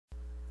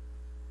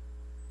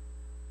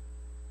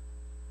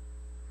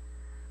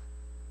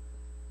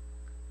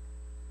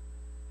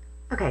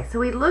Okay, so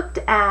we looked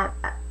at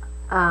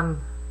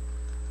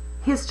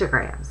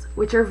histograms,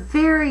 which are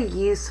very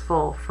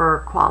useful for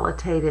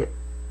quantitative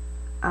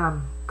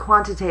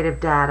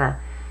data,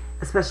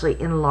 especially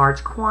in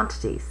large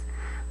quantities.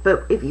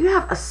 But if you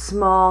have a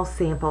small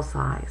sample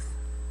size,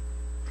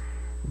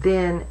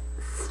 then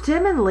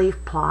stem and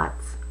leaf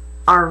plots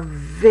are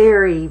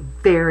very,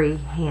 very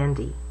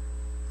handy.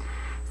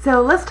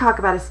 So let's talk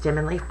about a stem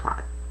and leaf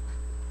plot.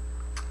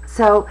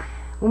 So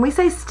when we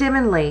say stem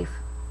and leaf,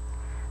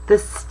 the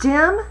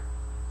stem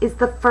is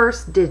the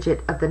first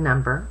digit of the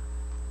number,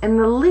 and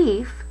the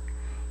leaf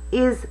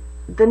is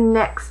the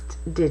next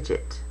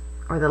digit,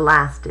 or the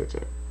last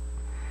digit.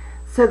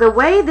 So the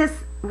way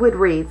this would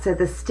read, so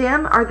the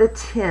stem are the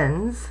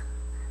tens,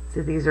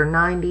 so these are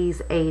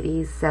 90s,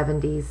 80s,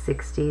 70s,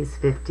 60s,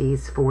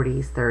 50s,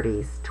 40s,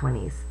 30s,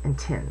 20s, and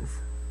 10s.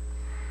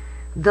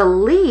 The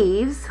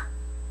leaves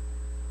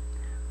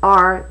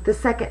are the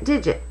second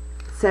digit.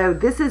 So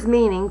this is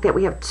meaning that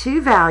we have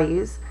two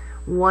values.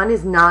 One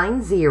is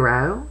 90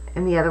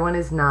 and the other one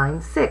is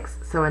 96.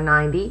 So a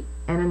 90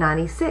 and a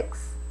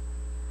 96.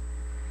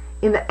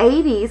 In the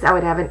 80s, I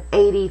would have an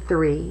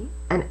 83,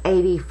 an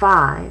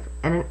 85,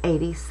 and an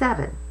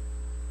 87.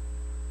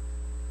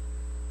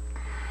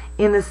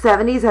 In the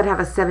 70s, I'd have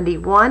a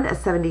 71, a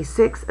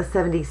 76, a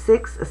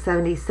 76, a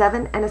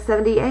 77, and a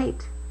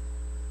 78.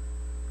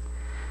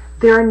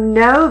 There are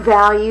no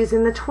values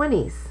in the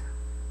 20s,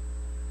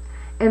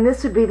 and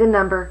this would be the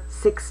number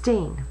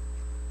 16.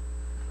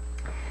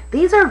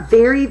 These are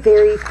very,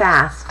 very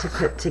fast to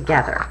put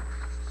together.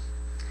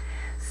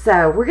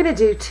 So we're going to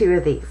do two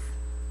of these.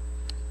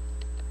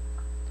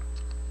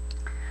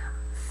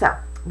 So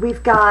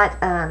we've got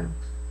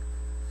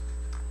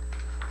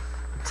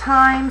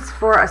times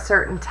for a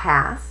certain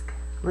task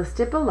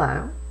listed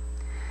below.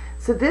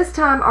 So this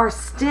time our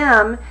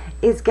stem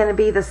is going to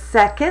be the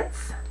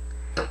seconds,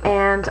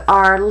 and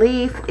our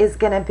leaf is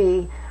going to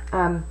be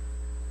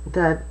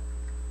the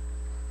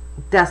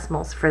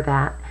decimals for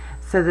that.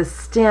 So the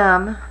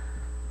stem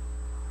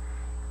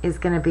is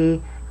going to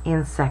be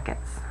in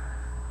seconds.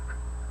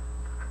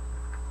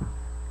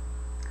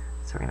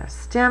 So we're going to have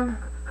stem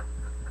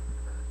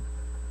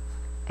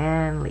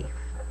and leaf.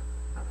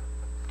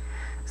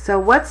 So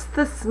what's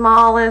the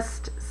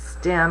smallest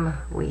stem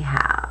we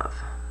have?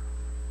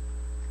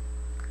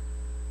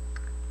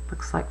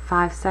 Looks like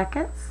 5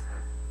 seconds.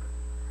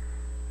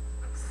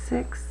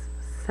 6,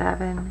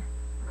 7,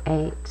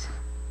 8,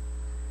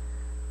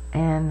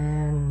 and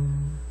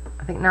then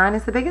I think 9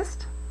 is the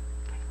biggest.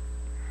 Okay.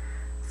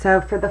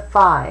 So for the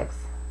 5s,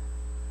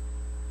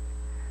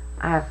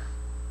 I have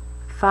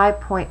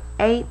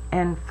 5.8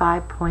 and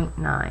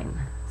 5.9.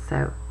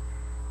 So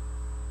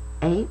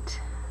 8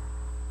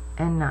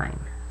 and 9.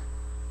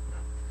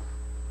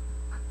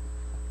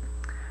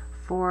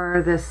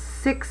 For the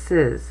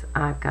 6s,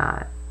 I've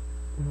got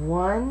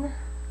 1,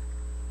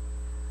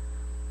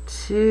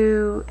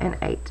 2, and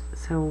 8.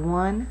 So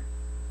 1,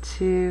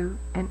 2,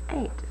 and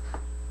 8.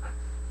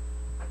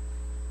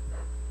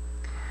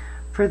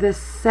 For the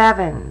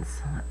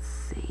 7s, let's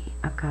see,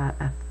 I've got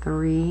a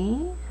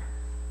 3,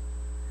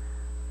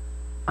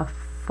 a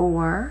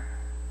 4,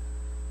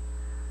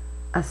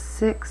 a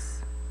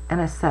 6,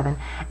 and a 7.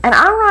 And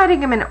I'm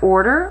writing them in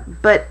order,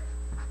 but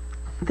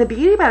the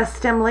beauty about a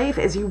stem leaf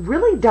is you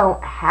really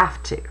don't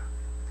have to.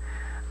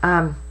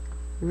 1,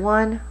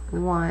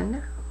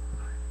 1,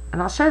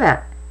 and I'll show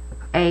that.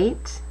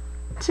 8,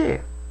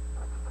 2.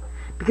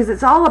 Because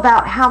it's all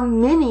about how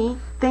many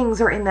things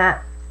are in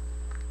that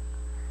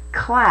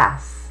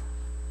class.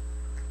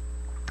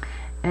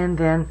 And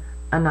then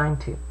a 9,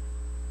 2.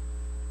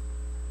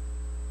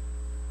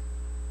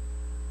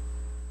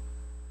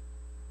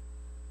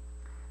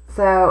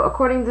 So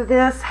according to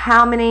this,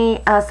 how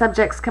many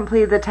subjects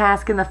completed the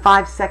task in the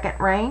 5-second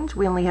range?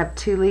 We only have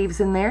 2 leaves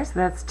in there, so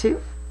that's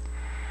 2.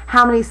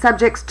 How many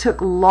subjects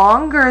took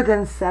longer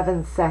than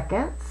 7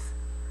 seconds?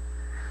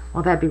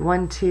 Well, that'd be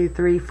 1, 2,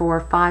 3, 4,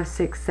 5,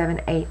 6,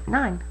 7, 8,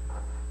 9.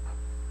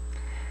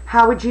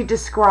 How would you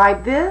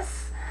describe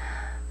this?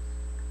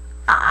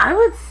 I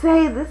would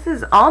say this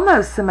is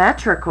almost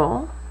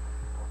symmetrical.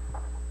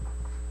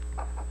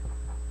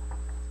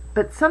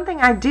 But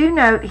something I do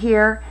note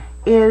here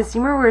is,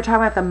 you remember we were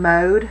talking about the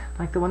mode,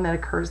 like the one that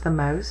occurs the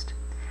most?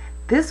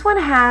 This one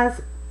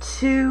has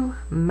 2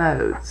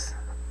 modes.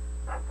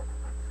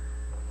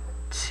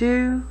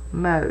 2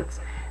 modes.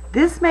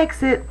 This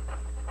makes it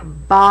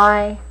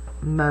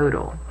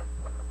bimodal.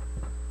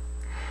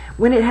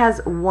 When it has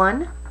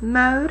 1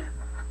 mode,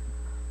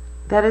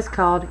 that is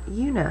called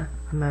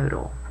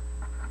unimodal.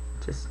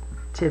 Just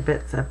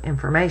tidbits of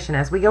information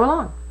as we go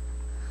along.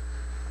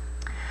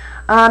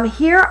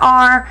 Here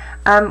are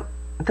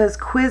those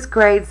quiz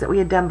grades that we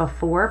had done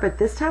before, but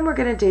this time we're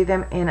going to do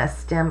them in a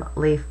stem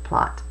leaf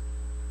plot.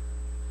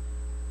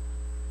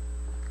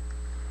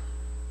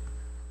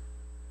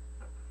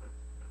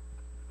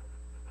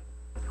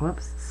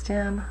 Whoops,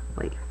 stem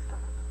leaf.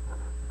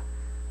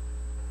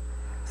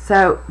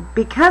 So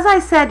because I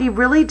said you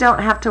really don't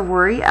have to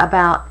worry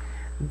about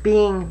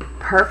being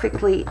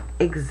perfectly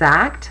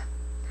exact,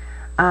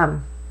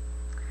 I'm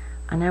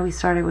I know we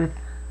started with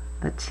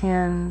the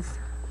 10s.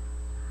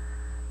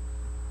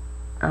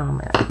 Oh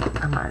man,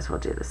 I might as well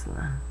do this in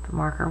the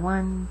marker.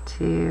 1,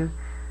 2,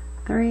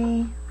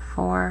 3,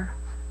 4,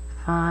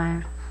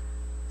 5,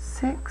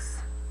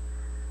 6,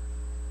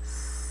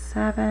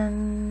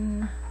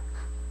 7,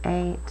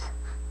 8,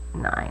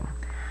 9.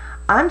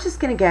 I'm just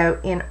going to go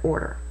in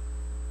order.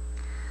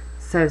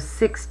 So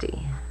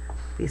 60,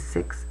 be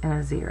 6 and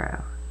a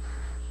 0.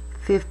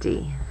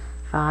 50,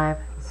 5,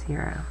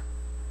 0.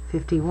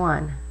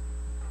 51,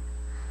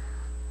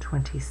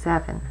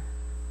 27,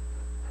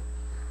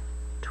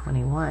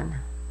 21,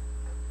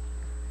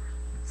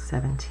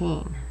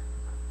 17,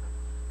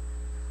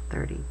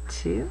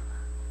 32,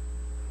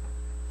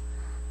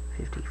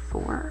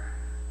 54,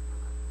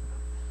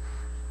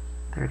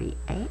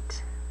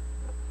 38,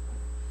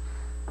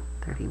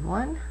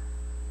 31,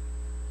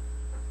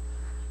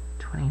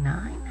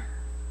 29,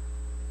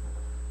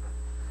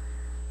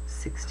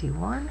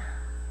 61,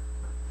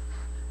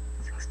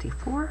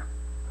 64,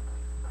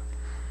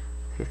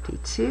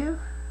 52,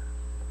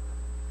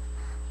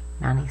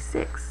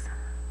 96. Do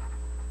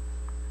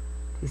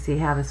you see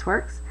how this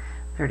works?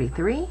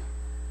 33,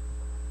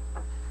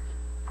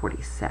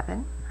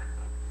 47,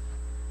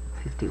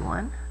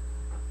 51,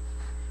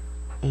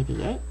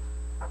 88,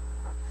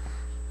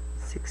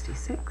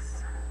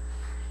 66,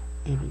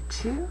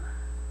 82,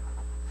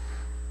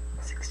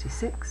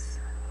 66,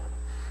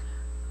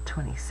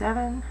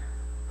 27,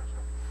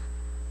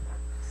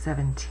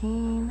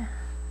 17,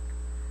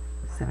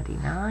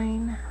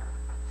 79,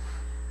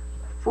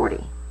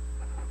 40,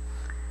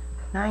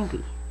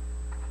 90,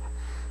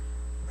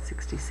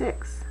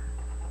 66,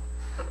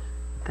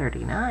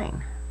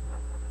 39,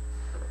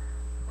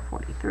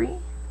 43,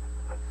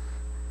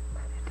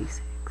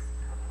 56.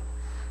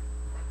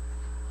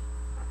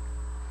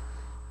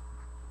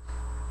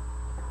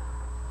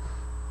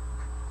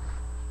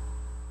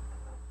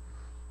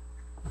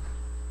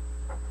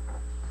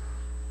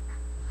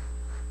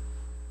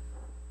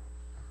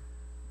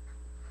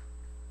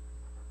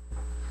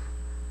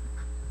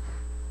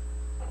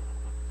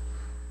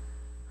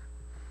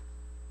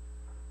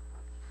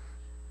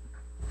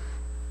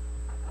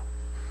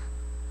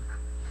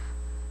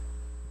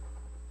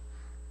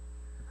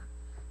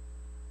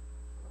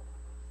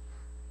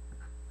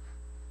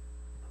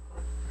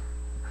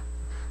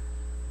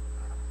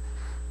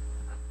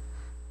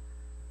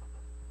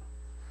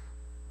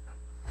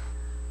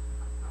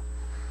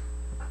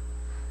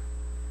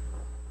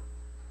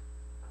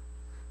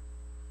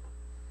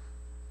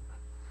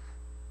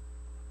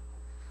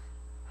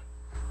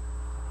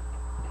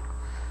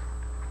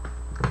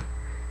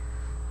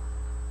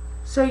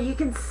 So you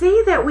can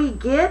see that we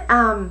get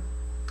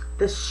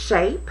the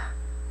shape.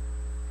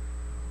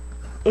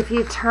 If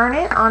you turn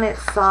it on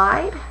its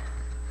side,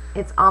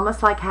 it's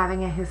almost like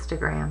having a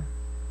histogram.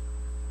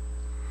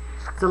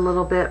 It's a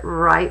little bit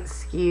right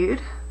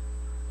skewed.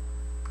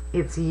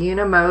 It's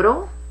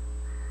unimodal.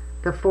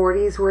 The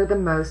 40s were the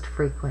most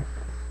frequent.